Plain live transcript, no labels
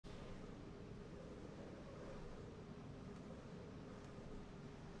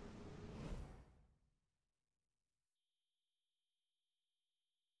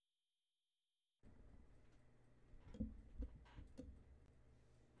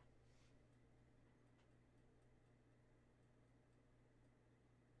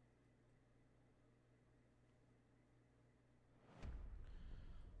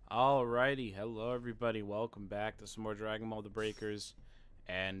Alrighty, hello everybody, welcome back to some more Dragon Ball The Breakers.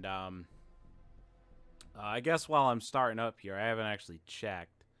 And I guess while I'm starting up here, I haven't actually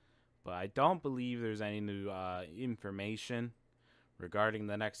checked, but I don't believe there's any new information regarding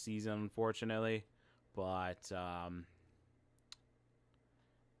the next season, unfortunately. But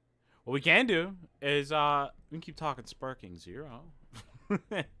what we can do is we can keep talking Sparking Zero.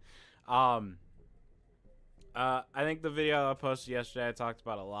 I think the video I posted yesterday I talked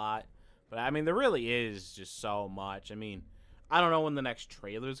about a lot, but I mean there really is just so much. I mean, I don't know when the next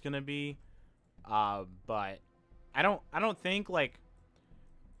trailer is gonna be, but I don't think I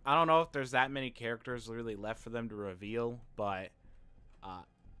don't know if there's that many characters really left for them to reveal. But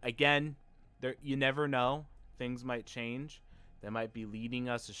again, you never know. Things might change. They might be leading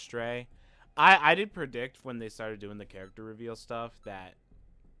us astray. I did predict when they started doing the character reveal stuff that.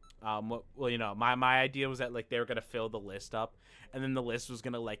 Well, you know, my idea was that they were gonna fill the list up, and then the list was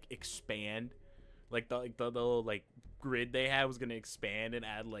gonna expand, the little grid they had was gonna expand and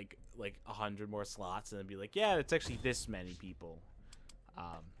add like 100 more slots, and then be like, yeah, it's actually this many people.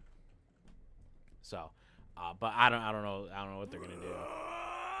 But I don't know what they're gonna do,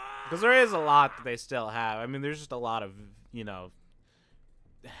 because there is a lot that they still have. I mean, there's just a lot of there's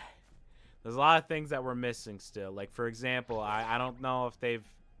a lot of things that we're missing still. Like, for example, I don't know if they've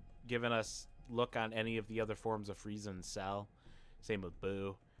given us look on any of the other forms of Frieza and Cell. Same with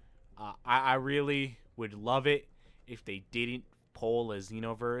Boo. I really would love it if they didn't pull a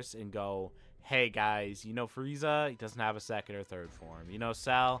Xenoverse and go, hey guys, you know Frieza, he doesn't have a second or third form. You know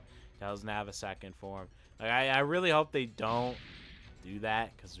Cell doesn't have a second form. I really hope they don't do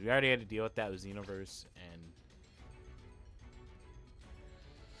that, because we already had to deal with that with Xenoverse, and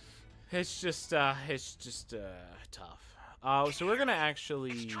it's just tough. So we're gonna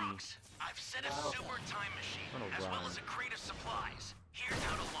actually. I've set a super time machine as well as a crate of supplies. Here's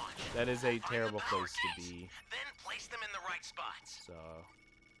how to launch. That is a terrible place to be. Then place them in the right spots. So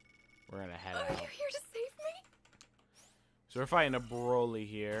we're gonna head out. Are you here to save me? So we're fighting a Broly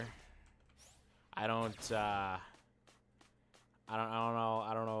here. I don't know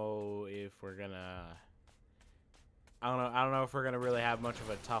if we're gonna. I don't know if we're gonna really have much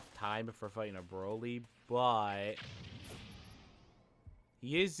of a tough time if we're fighting a Broly, but.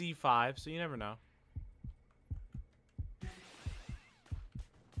 He is Z5, so you never know.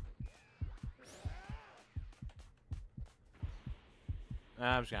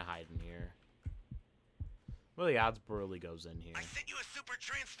 I'm just gonna hide in here. What are the odds Broly goes in here? I sent you a super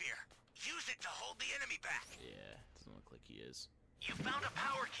transfer. Use it to hold the enemy back. Yeah, doesn't look like he is. You found a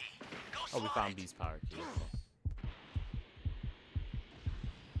power key. Go Oh, we slot found it. Beast power key.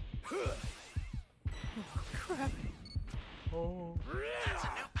 Oh, crap. Oh. That's a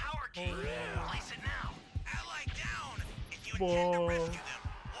new power key. Place it now. Ally down. If you intend to rescue them,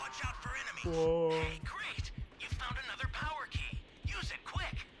 watch out for enemies. Hey, great. You found another power key. Use it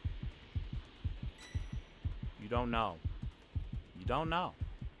quick. You don't know. You don't know.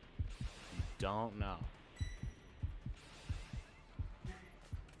 You don't know.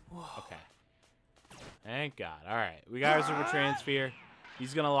 Okay. Thank God. Alright. We got our super transfer.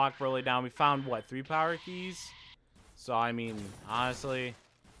 He's gonna lock Broly down. We found, what, 3 power keys? So, I mean, honestly.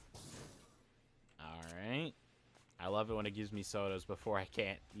 Alright. I love it when it gives me sodas before I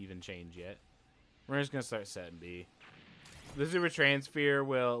can't even change yet. We're just gonna start setting B. The super transfer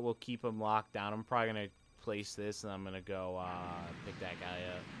will keep him locked down. I'm probably gonna place this, and I'm gonna go pick that guy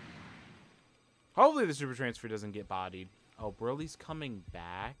up. Hopefully the super transfer doesn't get bodied. Oh, Broly's coming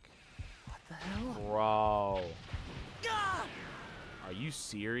back? What the hell? Bro. Are you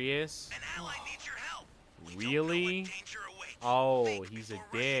serious? An ally needs your help. We don't know Really? what danger awaits. Oh, Think he's a before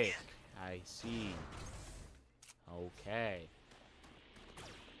rushing dick. in. I see. Okay.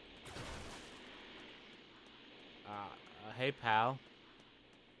 Hey, pal.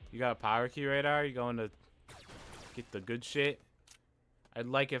 You got a power key radar? You going to get the good shit? I'd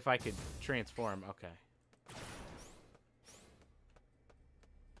like if I could transform. Okay.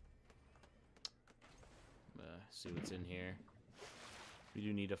 See what's in here. We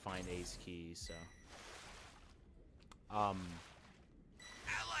do need to find Ace keys, so. Ally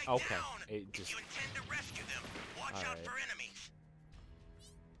Okay. down. It just. If you intend to rescue them, watch out Alright. for enemies.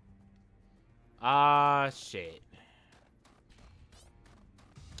 Shit.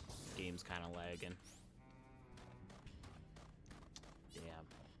 Game's kind of lagging. Damn.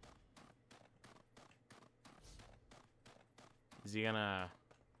 Is he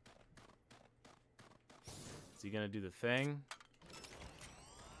gonna do the thing?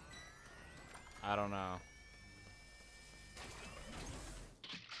 I don't know.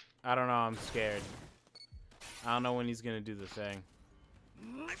 I'm scared. I don't know when he's gonna do the thing.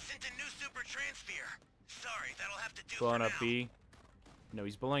 I've sent a new super transfer. Sorry, that'll have to do Blowing for up now. B. No,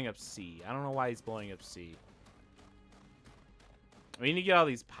 he's blowing up C. I don't know why he's blowing up C. We need to get all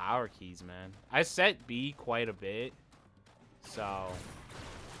these power keys, man. I set B quite a bit. So,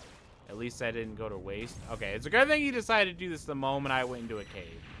 at least I didn't go to waste. Okay, it's a good thing he decided to do this the moment I went into a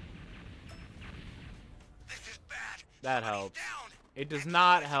cave. This is bad. That Somebody's helps. down. It does Exercise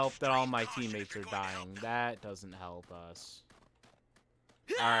not help that all extreme my caution if teammates you're are going to help dying. them. That doesn't help us.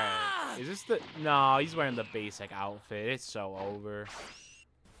 Alright. Is this the... No, he's wearing the basic outfit. It's so over.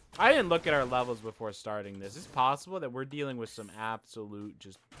 I didn't look at our levels before starting this. It's possible that we're dealing with some absolute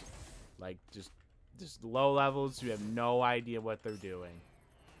just low levels who have no idea what they're doing.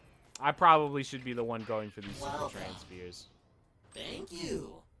 I probably should be the one going for these super transfers. Thank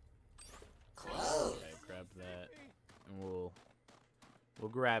you. Close. Okay, grab that. And we'll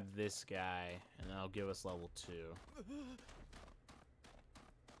grab this guy, and that'll give us level 2.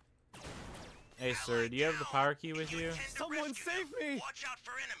 Hey, sir, do you have the power key with you? Someone save me! Watch out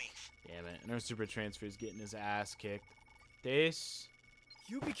for enemies. Damn it. And our super transfer is getting his ass kicked. This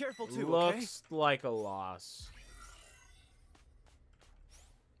You be careful too, okay? looks like a loss.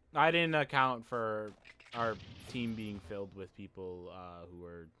 I didn't account for our team being filled with people who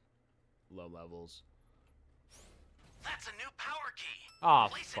are low levels. That's a new power key. Oh,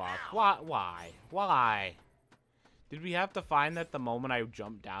 Place it fuck. now. Why? Did we have to find that the moment I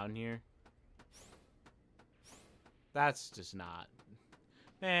jumped down here? That's just not...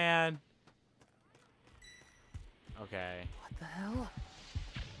 Man. Okay. What the hell?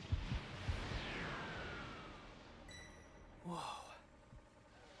 Whoa.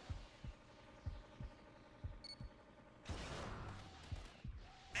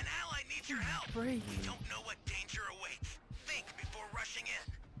 An ally needs your help. Break. You don't know what danger awaits. Think before rushing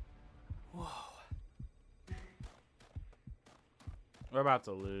in. Whoa. We're about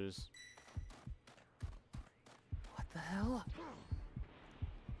to lose. What the hell?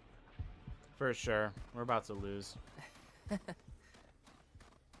 For sure. We're about to lose.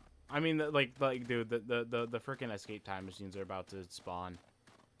 I mean, dude, the freaking escape time machines are about to spawn.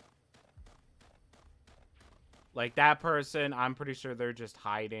 Like, that person, I'm pretty sure they're just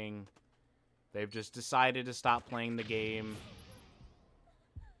hiding. They've just decided to stop playing the game.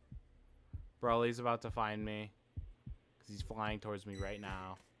 Broly's about to find me. Because he's flying towards me right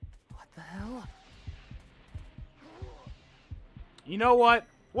now. What the hell? You know what?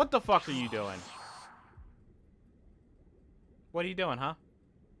 What the fuck are you doing? What are you doing, huh?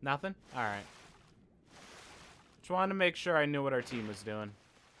 Nothing? Alright. Just wanted to make sure I knew what our team was doing.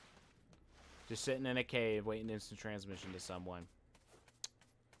 Just sitting in a cave waiting instant transmission to someone.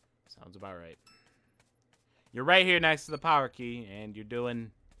 Sounds about right. You're right here next to the power key, and you're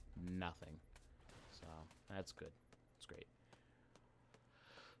doing nothing. So, that's good. That's great.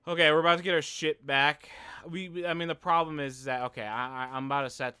 Okay, we're about to get our shit back. I mean, the problem is that, okay, I'm about to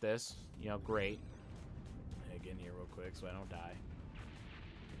set this. You know, great. Hey, get in here real quick so I don't die.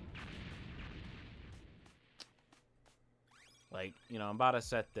 Like, you know, I'm about to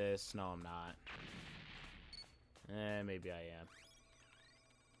set this. No, I'm not. Maybe I am.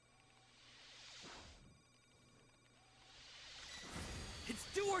 It's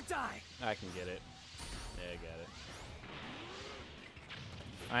do or die. I can get it. Yeah, I got it.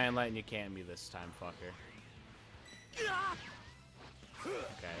 I ain't letting you camp me this time, fucker.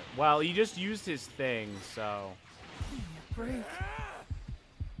 Okay. Well, he just used his thing, so... Break.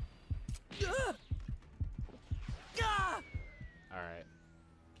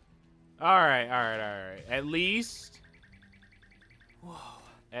 Alright. Alright. At least... Whoa.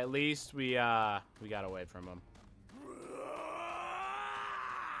 At least we got away from him.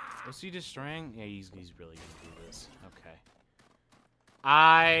 Was he destroying? Yeah, he's really gonna do this. Okay.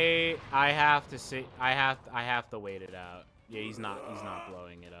 I have to see. I have to wait it out. Yeah, he's not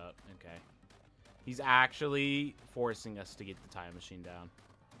blowing it up. Okay. He's actually forcing us to get the time machine down.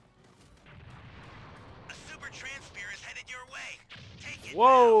 A super transfer is headed your way. Take it.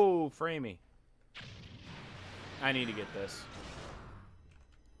 Whoa, Framey. I need to get this.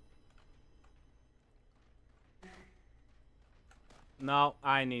 No,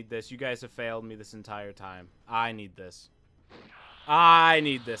 I need this. You guys have failed me this entire time. I need this. I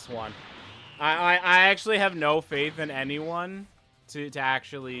need this one. I actually have no faith in anyone to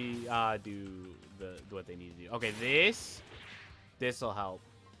actually do what they need to do. Okay, this'll help.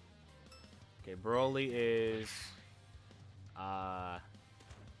 Okay, Broly is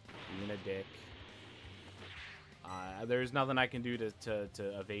being a dick. There's nothing I can do to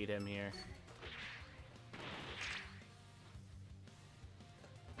evade him here.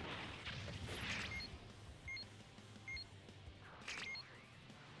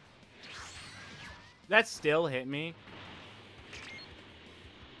 That still hit me.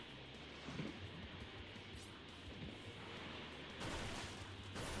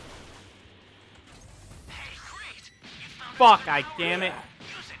 Hey, great! You found Fuck, another I power damn it.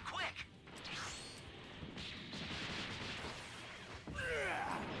 key. Use it quick.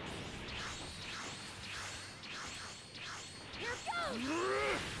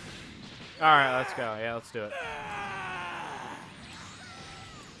 All right, let's go. Yeah, let's do it.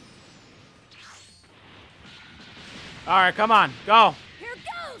 All right, come on, go. Here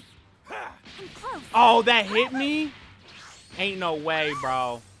goes! I'm close. Oh, that hit me? Ain't no way,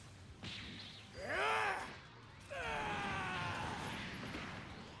 bro.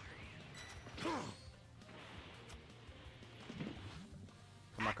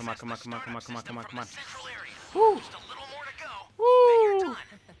 Come on, come on, come on, come on, come on, come on, come on, come on. Central area. Woo. Just a little more to go. Woo! Then you're done.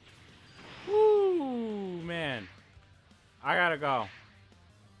 Woo, man. I gotta go.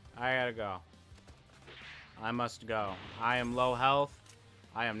 I gotta go. I must go. I am low health.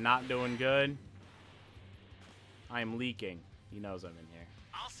 I am not doing good. I am leaking. He knows I'm in here.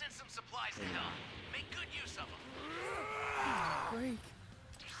 I'll send some supplies to help. Make good use of them. Break.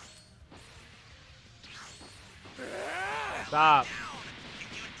 Stop. Down.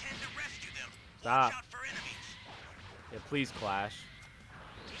 If you intend to rescue them, Stop. watch out for enemies. Yeah, please clash.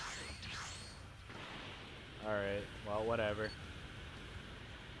 Alright, well, whatever.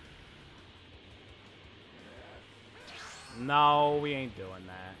 No, we ain't doing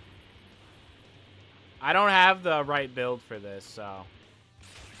that. I don't have the right build for this, so...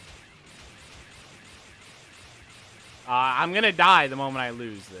 I'm gonna die the moment I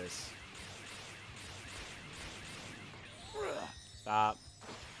lose this. Stop.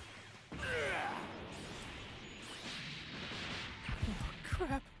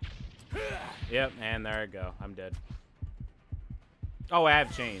 Crap. Yep, and there I go. I'm dead. Oh, I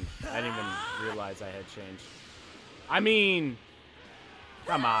have change. I didn't even realize I had change. I mean,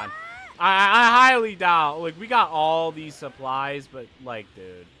 come on. I highly doubt. Like, we got all these supplies, but, like,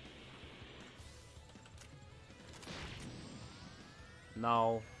 dude.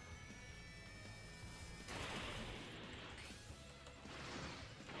 No.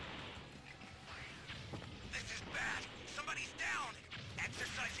 This is bad. Somebody's down.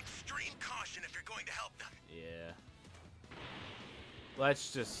 Exercise extreme caution if you're going to help them. Yeah.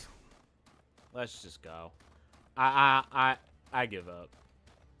 Let's just go. I give up.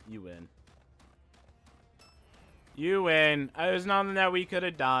 You win. You win. There's nothing that we could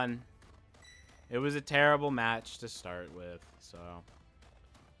have done. It was a terrible match to start with, so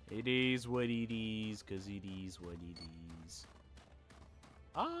it is what it is, cause it is what it is.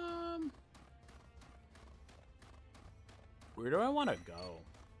 Where do I want to go?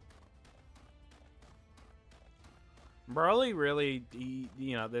 Broly really,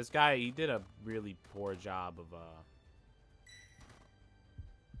 you know, this guy, he did a really poor job of,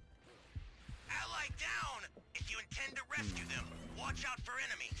 Ally down. If you intend to rescue them, watch out for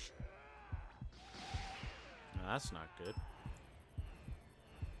enemies. no, that's not good.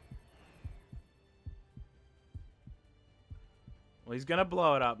 Well, he's gonna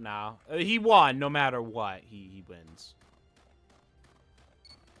blow it up now. He won, no matter what, he wins.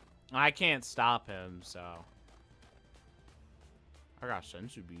 I can't stop him, so. I got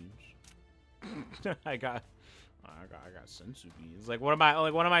sensu beans. I got sensu beans. Like, what am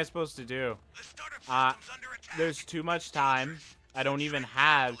I supposed to do? The startup system's under attack. There's too much time. I don't even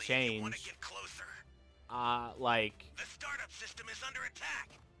have change. Get closer. Like, The startup system is under attack.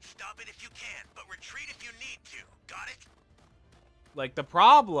 Stop it if you can, but retreat if you need to. Got it? like the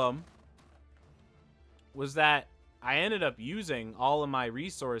problem was that I ended up using all of my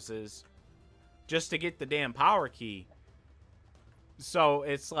resources just to get the damn power key. So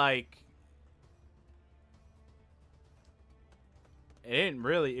it's like it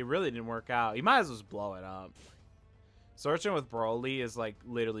really didn't work out. You might as well just blow it up. Searching with Broly is like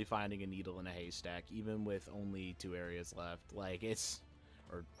literally finding a needle in a haystack, even with only 2 areas left. Like it's,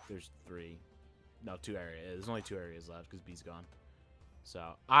 or there's 3, no 2 areas. There's only 2 areas left because B's gone.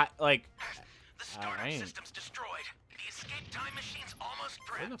 So I like. The startup ain't. system's destroyed. The escape time machine's almost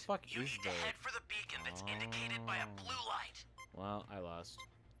prepped. Where the fuck you is need the- to head for the beacon that's indicated by a blue light. Well, I lost.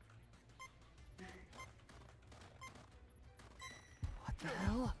 What the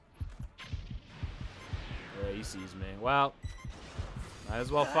hell? Yeah, he sees me. Well, might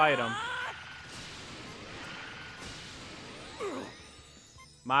as well fight him.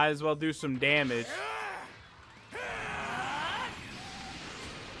 Might as well do some damage.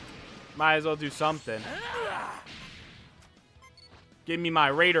 Might as well do something. Give me my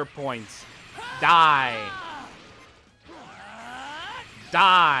Raider points. Die.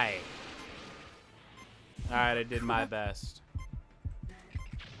 Die. Alright, I did my best.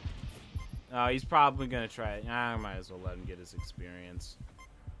 Oh, he's probably gonna try it. I might as well let him get his experience.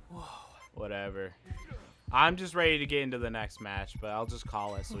 Whoa. Whatever. I'm just ready to get into the next match, but I'll just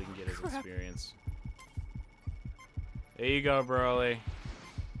call it so he can get his experience. There you go, Broly.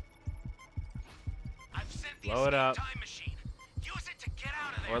 I've sent the Blow it escape up. time machine. Use it to get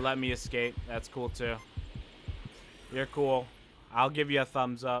out of there. Or let me escape. That's cool, too. You're cool. I'll give you a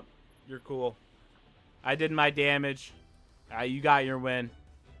thumbs up. You're cool. I did my damage. You got your win.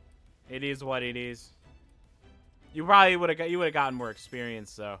 It is what it is. You probably would have gotten more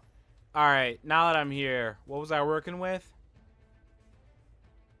experience, though. All right, now that I'm here, what was I working with?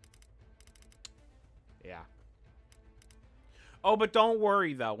 Yeah. Oh, but don't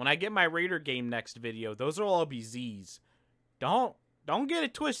worry though. When I get my Raider game next video, those will all be Z's. Don't get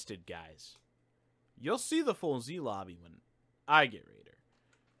it twisted, guys. You'll see the full Z lobby when I get Raider.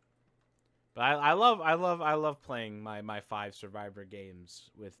 But I love playing my 5 Survivor games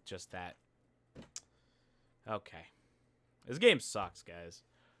with just that. Okay. This game sucks, guys.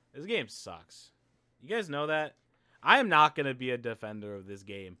 This game sucks. You guys know that? I am not going to be a defender of this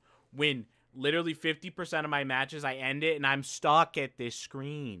game when literally 50% of my matches I end it and I'm stuck at this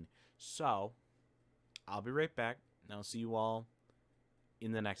screen. So, I'll be right back. And I'll see you all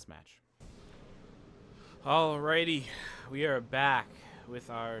in the next match. Alrighty. We are back with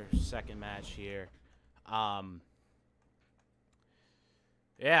our second match here. Yeah,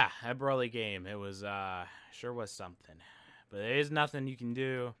 that Broly game. It was, sure was something. But there is nothing you can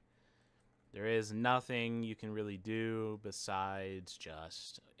do. There is nothing you can really do besides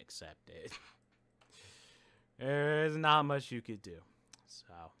just accept it. There is not much you could do.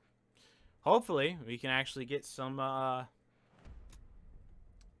 So, hopefully, we can actually get some, Alright.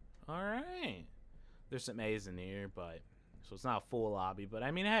 There's some A's in here, but... So it's not a full lobby, but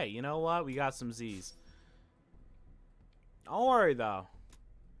I mean, hey, you know what? We got some Z's. Don't worry, though.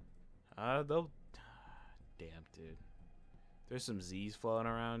 They'll... Damn, dude. There's some Z's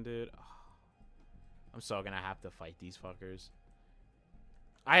floating around, dude. Oh, I'm so gonna have to fight these fuckers.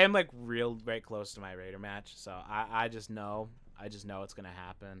 I am, like, right close to my Raider match, so I just know. I just know it's gonna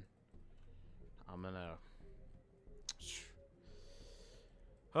happen. I'm gonna...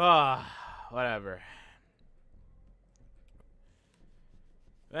 Whatever.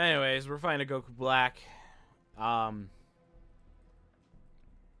 Anyways, we're fighting a Goku Black. Yeah.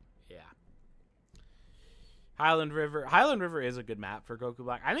 Highland River. Highland River is a good map for Goku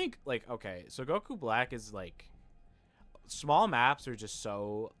Black. I think, like, okay, so Goku Black is, like, small maps are just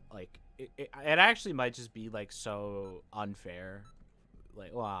so, like, it actually might just be, like, so unfair.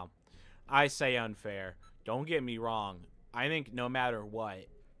 Like, wow. I say unfair. Don't get me wrong. I think no matter what,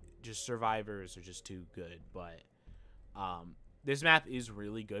 just survivors are just too good, but, this map is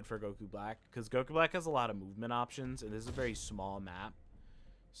really good for Goku Black because Goku Black has a lot of movement options, and this is a very small map.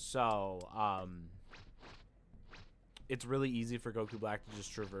 So, it's really easy for Goku Black to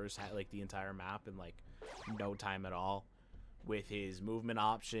just traverse like the entire map in like no time at all with his movement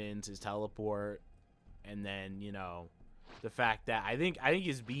options, his teleport, and then, you know, the fact that I think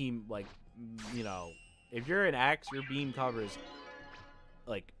his beam, like, you know, if you're an X, your beam covers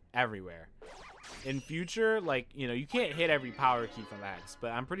like everywhere. In future, like, you know, you can't hit every power key from X,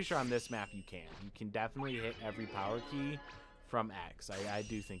 but I'm pretty sure on this map you can. You can definitely hit every power key from X. I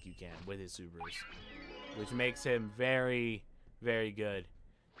do think you can with his supers, which makes him very, very good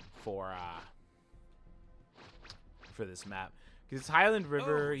for this map. Because Highland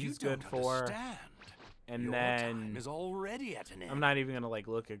River, he's good for. Understand. And Your then time is already at an end. I'm not even gonna like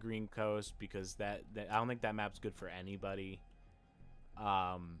look at Green Coast because that I don't think that map's good for anybody.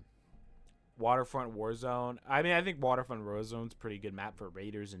 Waterfront Warzone. I mean, I think Waterfront Warzone's a pretty good map for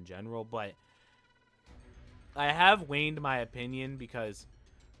Raiders in general, but I have waned my opinion because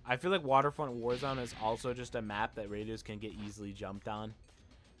I feel like Waterfront Warzone is also just a map that Raiders can get easily jumped on.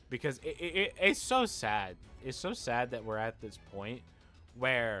 Because it's so sad. It's so sad that we're at this point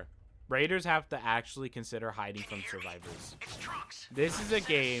where Raiders have to actually consider hiding from survivors. This is a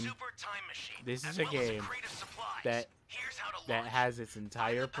game. This is a game that has its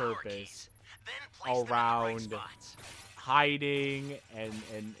entire purpose around hiding and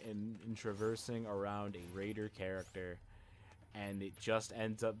traversing around a Raider character, and it just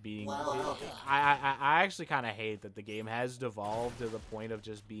ends up being. I actually kind of hate that the game has devolved to the point of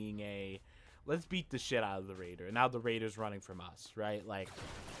just being a let's beat the shit out of the Raider, and now the Raider's running from us, right? Like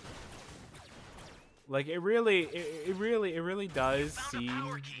it really does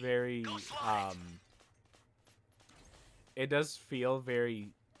seem very it does feel very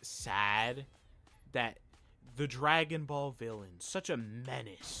sad that the Dragon Ball villain, such a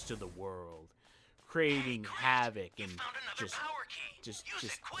menace to the world, creating havoc and Found another just power key. Use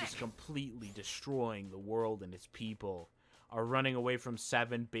it quick. just completely destroying the world and its people are running away from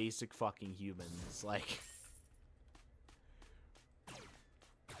 7 basic fucking humans. Like,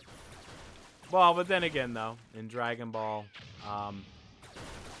 well, but then again, though, in Dragon Ball,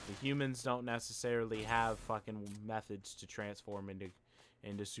 the humans don't necessarily have fucking methods to transform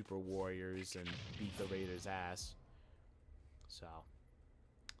into super warriors and beat the Raiders' ass. So,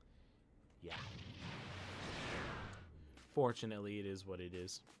 yeah. Fortunately, it is what it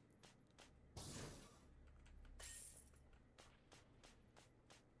is.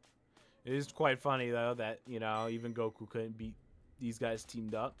 It is quite funny, though, that, you know, even Goku couldn't beat these guys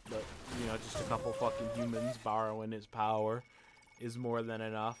teamed up. But, you know, just a couple fucking humans borrowing his power is more than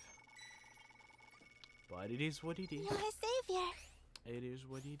enough. But it is what it is. You're my savior. It is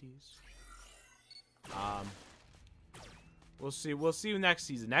what it is. We'll see next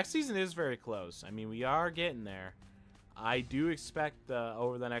season. Next season is very close. I mean, we are getting there. I do expect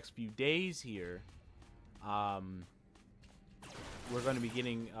over the next few days here, we're going to be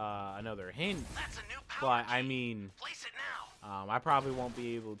getting another hint. That's a new power But I key. mean, Place it now. I probably won't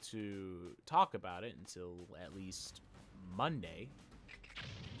be able to talk about it until at least Monday,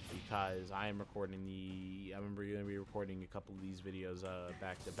 because I am recording I'm going to be recording a couple of these videos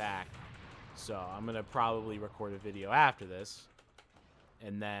back to back. So I'm going to probably record a video after this,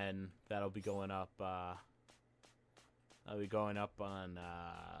 and then that'll be going up on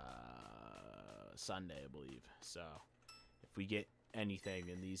Sunday, I believe. So if we get anything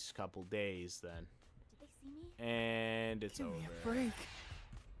in these couple days, then Did they see me? and it's Give over. me a break.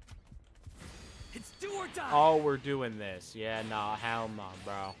 It's do or die. Oh, we're doing this. Yeah, nah, hell no,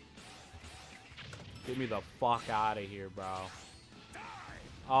 bro. Get me the fuck out of here, bro.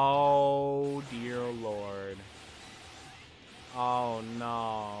 Oh, dear Lord. Oh, no.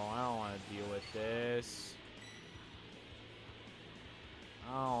 I don't want to deal with this.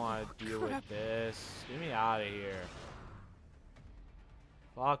 I don't want to deal with this. Get me out of here.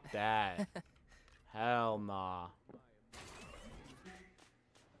 Fuck that. Hell nah.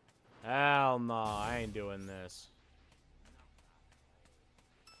 Hell nah. I ain't doing this.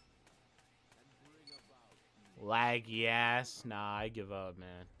 Laggy ass. Nah, I give up,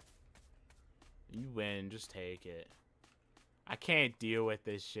 man. You win. Just take it. I can't deal with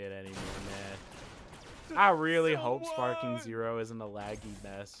this shit anymore, man. I really hope Sparking Zero isn't a laggy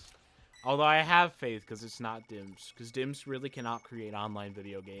mess. Although I have faith, because it's not Dims. Because Dims really cannot create online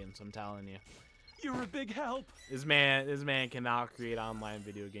video games, I'm telling you. You're a big help. This man cannot create online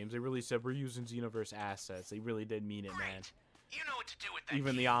video games. They really said we're using Xenoverse assets. They really did mean it, man. You know what to do with that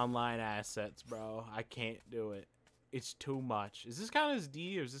Even key. the online assets, bro. I can't do it. It's too much. Is this count as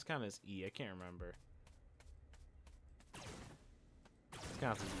D or is this count as E? I can't remember. This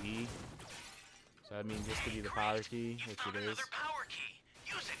counts as E. So that means this could be the power key, You which found it is. another power key.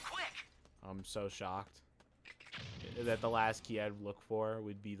 Use it quick. I'm so shocked that the last key I'd look for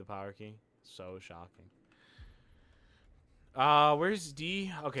would be the power key. So shocking. Where's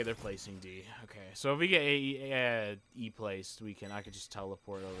D? Okay, they're placing D. Okay, so if we get E placed, I could just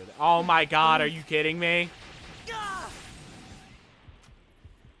teleport over there. Oh my god, are you kidding me?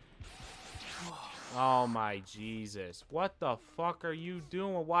 Oh my Jesus. What the fuck are you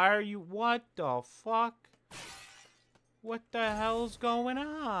doing? Why are you... What the fuck? What the hell's going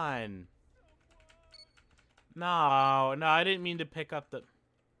on? No, I didn't mean to pick up the...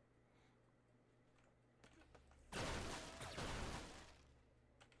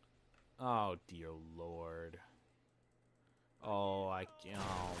 Oh, dear Lord. Oh, oh my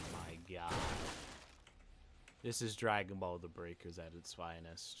god. This is Dragon Ball The Breakers at its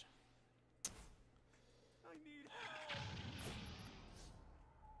finest.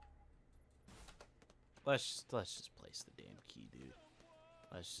 Let's just place the damn key, dude.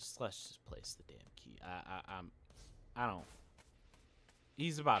 Let's just place the damn key. I don't.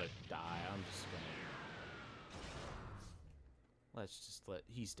 He's about to die. I'm just gonna.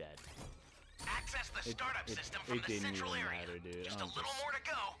 He's dead. Access the startup system from It the didn't central even area. matter, dude. Just a little more to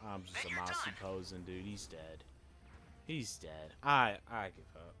go. I'm just then a you're mousy done. posing, dude. He's dead. He's dead. I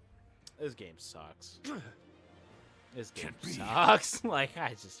give up. This game sucks. This game sucks. Like, I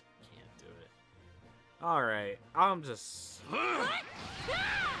just can't do it. Alright, I'm just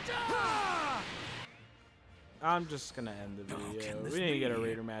gonna end the video. We didn't get a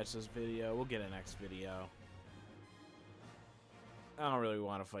Raider match this video. We'll get a next video. I don't really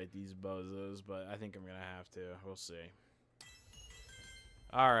want to fight these bozos, but I think I'm gonna have to. We'll see.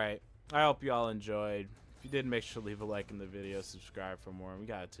 Alright, I hope you all enjoyed. If you did, make sure to leave a like in the video, subscribe for more. We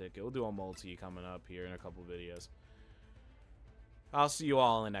got a ticket. We'll do a multi coming up here in a couple videos. I'll see you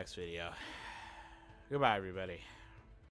all in the next video. Goodbye, everybody.